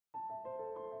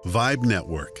Vybe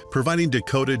Network, providing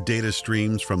decoded data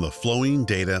streams from the flowing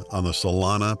data on the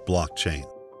Solana blockchain.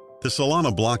 The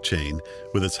Solana blockchain,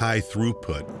 with its high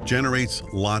throughput, generates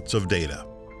lots of data.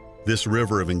 This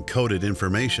river of encoded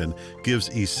information gives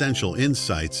essential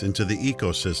insights into the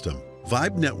ecosystem.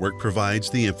 Vybe Network provides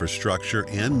the infrastructure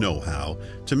and know-how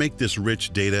to make this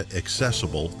rich data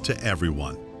accessible to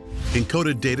everyone.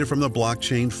 Encoded data from the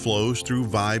blockchain flows through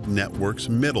Vybe Network's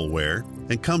middleware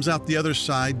and comes out the other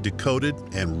side decoded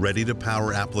and ready to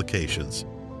power applications.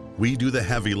 We do the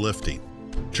heavy lifting.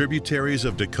 Tributaries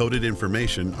of decoded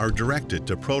information are directed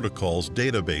to protocols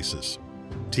databases.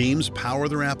 Teams power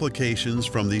their applications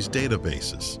from these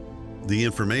databases. The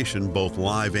information, both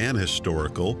live and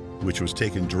historical, which was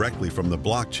taken directly from the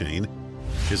blockchain,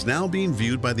 is now being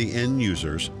viewed by the end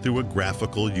users through a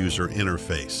graphical user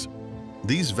interface.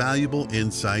 These valuable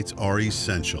insights are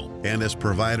essential, and as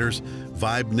providers,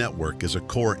 Vybe Network is a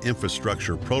core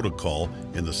infrastructure protocol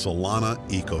in the Solana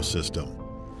ecosystem.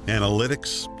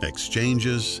 Analytics,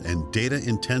 exchanges, and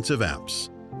data-intensive apps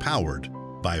powered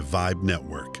by Vybe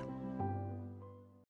Network.